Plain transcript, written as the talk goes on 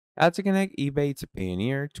How to connect eBay to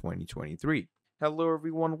Payoneer 2023. Hello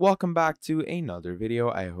everyone, welcome back to another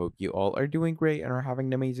video. I hope you all are doing great and are having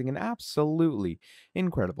an amazing and absolutely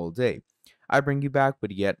incredible day. I bring you back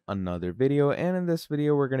with yet another video, and in this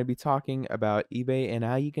video we're going to be talking about eBay and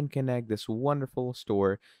how you can connect this wonderful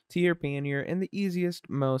store to your Payoneer in the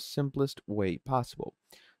easiest, most simplest way possible.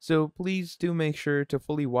 So please do make sure to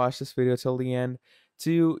fully watch this video till the end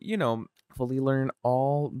to, fully learn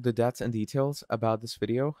all the depths and details about this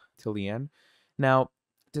video till the end. Now,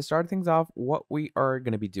 to start things off, what we are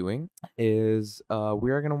going to be doing is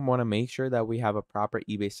we are going to want to make sure that we have a proper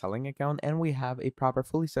eBay selling account and we have a proper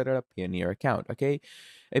fully set up Payoneer account. Okay,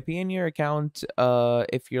 a Payoneer account,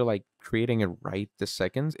 if you're like creating it right this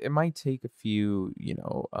second, it might take a few,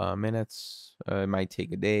 minutes. It might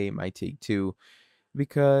take a day, it might take two,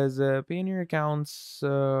 because Payoneer accounts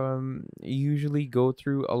usually go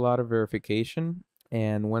through a lot of verification,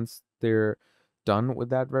 and once they're done with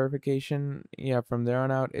that verification, yeah, from there on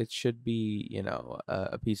out, it should be,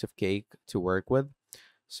 a piece of cake to work with.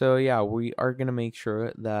 So yeah, we are gonna make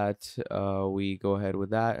sure that we go ahead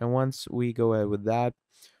with that, and once we go ahead with that,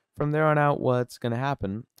 from there on out, what's gonna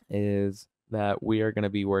happen is that we are gonna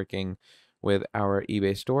be working with our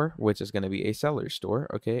eBay store, which is gonna be a seller store.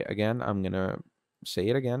 Okay, again, I'm gonna say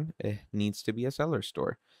it again. It needs to be a seller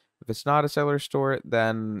store. If it's not a seller store,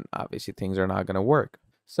 then obviously things are not gonna work.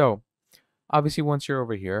 So obviously, once you're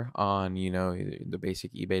over here on, the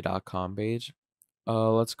basic ebay.com page,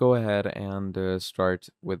 let's go ahead and start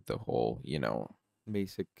with the whole,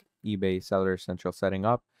 basic eBay Seller Central setting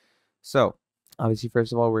up. So, obviously,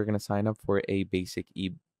 first of all, we're going to sign up for a basic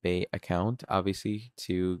eBay account, obviously,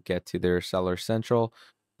 to get to their Seller Central.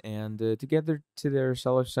 And to get to their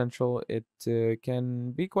Seller Central, it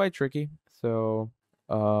can be quite tricky. So,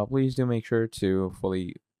 please do make sure to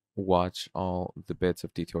fully watch all the bits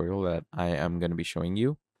of tutorial that I am going to be showing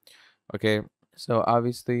you. Okay, so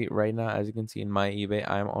obviously right now, as you can see in my eBay,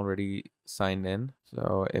 I'm already signed in.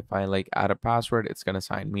 So if I like add a password, it's gonna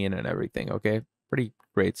sign me in and everything. Okay, pretty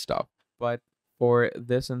great stuff. But for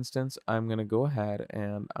this instance, I'm gonna go ahead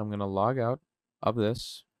and I'm gonna log out of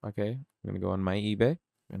this. Okay, I'm gonna go on my eBay.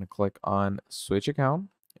 I'm gonna click on switch account,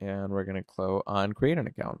 and we're gonna click on create an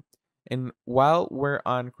account. And while we're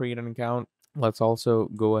on create an account, let's also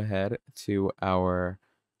go ahead to our,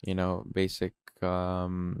 basic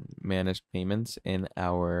managed payments in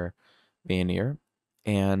our Payoneer.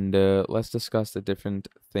 And let's discuss the different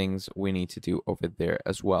things we need to do over there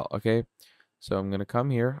as well. Okay, so I'm gonna come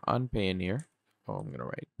here on Payoneer. Oh, I'm gonna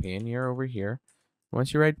write Payoneer over here.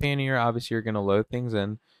 Once you write Payoneer, obviously you're gonna load things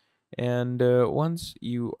in. And once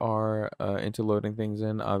you are into loading things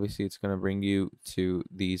in, obviously it's going to bring you to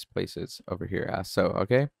these places over here as so,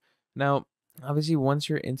 okay? Now, obviously, once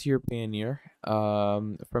you're into your Payoneer,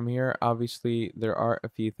 from here, obviously, there are a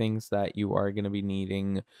few things that you are going to be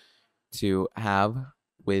needing to have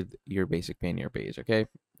with your basic Payoneer page, okay?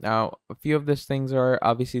 Now, a few of these things are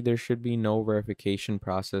obviously there should be no verification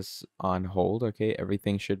process on hold, okay?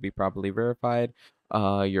 Everything should be properly verified.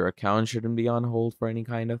 Your account shouldn't be on hold for any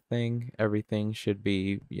kind of thing. Everything should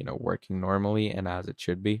be, working normally and as it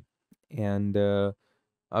should be. And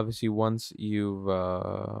obviously, once you've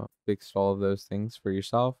fixed all of those things for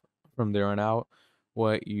yourself, from there on out,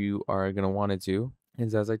 what you are going to want to do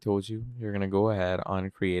is, as I told you, you're going to go ahead on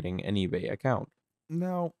creating an eBay account.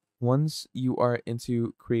 Now, once you are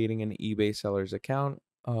into creating an eBay seller's account,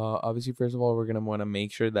 obviously, first of all, we're going to want to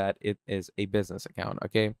make sure that it is a business account,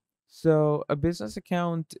 okay? So, a business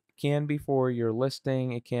account can be for your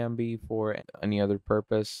listing, it can be for any other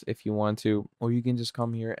purpose if you want to, or you can just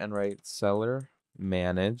come here and write seller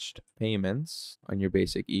managed payments on your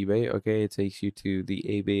basic eBay. Okay, it takes you to the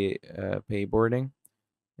eBay pay boarding,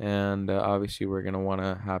 and obviously we're gonna want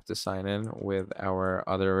to have to sign in with our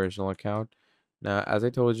other original account. Now, as I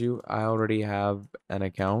told you, I already have an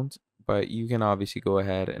account, but you can obviously go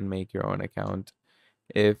ahead and make your own account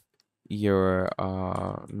if you're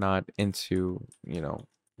not into,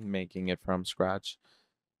 making it from scratch.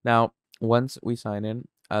 Now, once we sign in,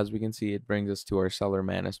 as we can see, it brings us to our seller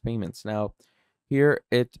managed payments. Now, here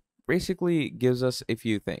it basically gives us a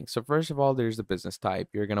few things. So first of all, there's the business type.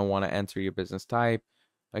 You're going to want to enter your business type.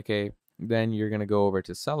 Okay. Then you're going to go over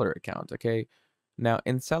to seller account. Okay. Now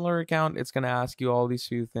in seller account, it's going to ask you all these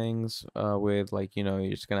few things with like, you're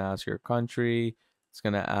just going to ask your country. It's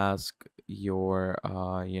going to ask your,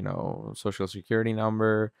 social security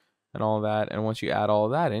number. and all that. And once you add all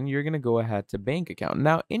that in, you're going to go ahead to bank account.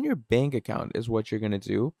 Now, in your bank account is what you're going to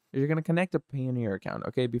do. You're going to connect a Payoneer account.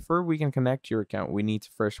 Okay. Before we can connect your account, we need to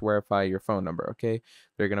first verify your phone number. Okay.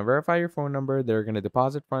 They're going to verify your phone number. They're going to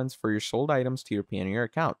deposit funds for your sold items to your Payoneer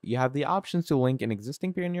account. You have the options to link an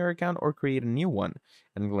existing Payoneer account or create a new one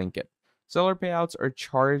and link it. Seller payouts are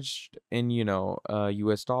charged in,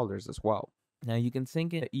 US dollars as well. Now you can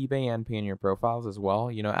sync in eBay and Payoneer profiles as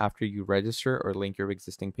well. After you register or link your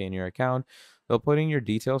existing Payoneer account, they'll put in your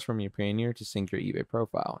details from your Payoneer to sync your eBay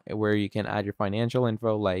profile, where you can add your financial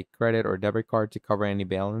info like credit or debit card to cover any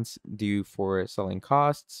balance due for selling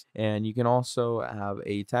costs. And you can also have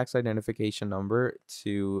a tax identification number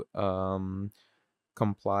to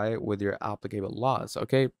comply with your applicable laws.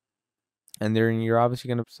 Okay. And then you're obviously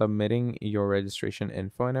going to be submitting your registration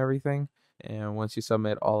info and everything. And once you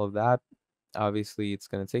submit all of that, obviously it's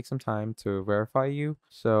going to take some time to verify you.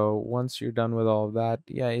 So once you're done with all of that,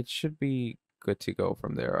 yeah, it should be good to go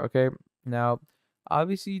from there. Okay. Now,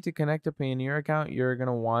 obviously to connect a Payoneer account, you're going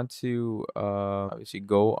to want to obviously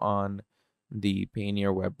go on the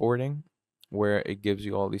Payoneer web boarding where it gives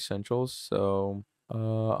you all the essentials. So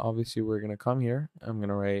obviously we're going to come here. I'm going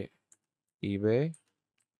to write eBay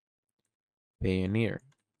Payoneer.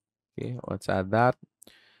 Okay, let's add that.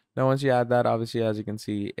 Now, once you add that, obviously, as you can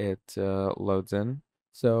see, it loads in.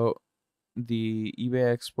 So the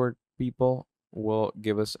eBay export people will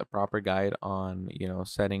give us a proper guide on,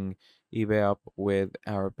 setting eBay up with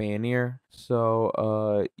our Payoneer.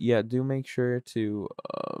 So, yeah, do make sure to,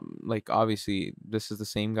 like, obviously, this is the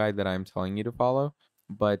same guide that I'm telling you to follow,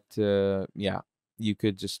 but yeah, you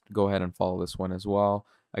could just go ahead and follow this one as well.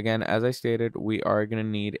 Again, as I stated, we are going to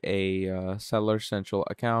need a Seller Central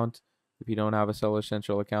account. If you don't have a Seller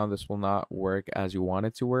Central account, this will not work as you want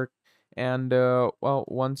it to work. And well,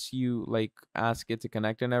 once you like ask it to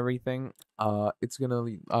connect and everything, it's gonna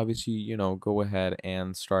obviously, go ahead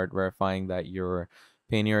and start verifying that your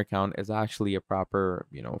Payoneer account is actually a proper,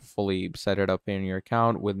 fully set it up Payoneer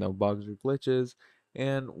account with no bugs or glitches.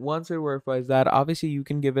 And once it verifies that, obviously you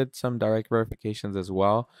can give it some direct verifications as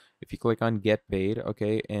well. If you click on get paid,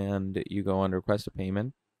 okay, and you go on request a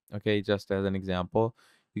payment, okay, just as an example,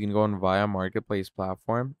 you can go on via marketplace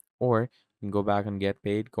platform, or you can go back and get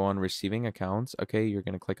paid, go on receiving accounts. Okay, you're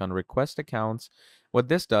going to click on request accounts. What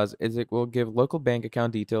this does is it will give local bank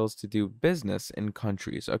account details to do business in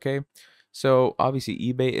countries. Okay, so obviously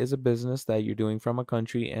eBay is a business that you're doing from a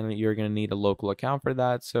country, and you're going to need a local account for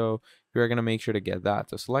that. So you're going to make sure to get that.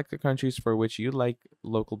 To select the countries for which you like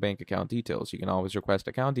local bank account details, you can always request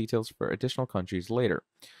account details for additional countries later.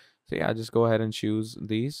 So yeah, just go ahead and choose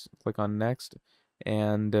these, click on next.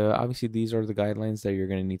 And obviously these are the guidelines that you're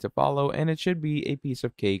going to need to follow, and it should be a piece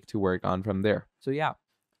of cake to work on from there. So yeah,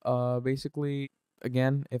 basically,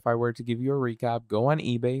 again, if I were to give you a recap, go on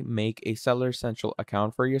eBay, make a Seller Central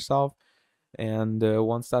account for yourself. And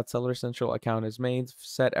once that Seller Central account is made,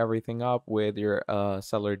 set everything up with your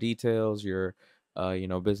seller details, your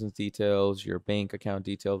business details, your bank account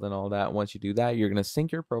details, and all that. Once you do that, you're going to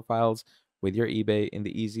sync your profiles with your eBay in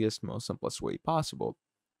the easiest, most simplest way possible.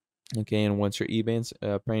 Okay, and once your eBay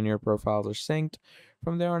and Payoneer profiles are synced,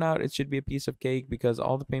 from there on out, it should be a piece of cake, because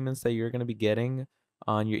all the payments that you're going to be getting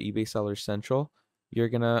on your eBay Seller Central, you're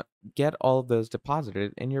going to get all of those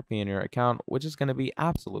deposited in your Payoneer account, which is going to be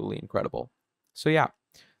absolutely incredible. So yeah,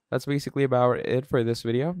 that's basically about it for this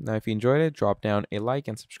video. Now, if you enjoyed it, drop down a like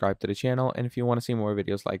and subscribe to the channel. And if you want to see more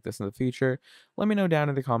videos like this in the future, let me know down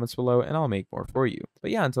in the comments below and I'll make more for you.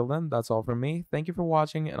 But yeah, until then, that's all from me. Thank you for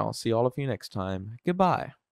watching, and I'll see all of you next time. Goodbye.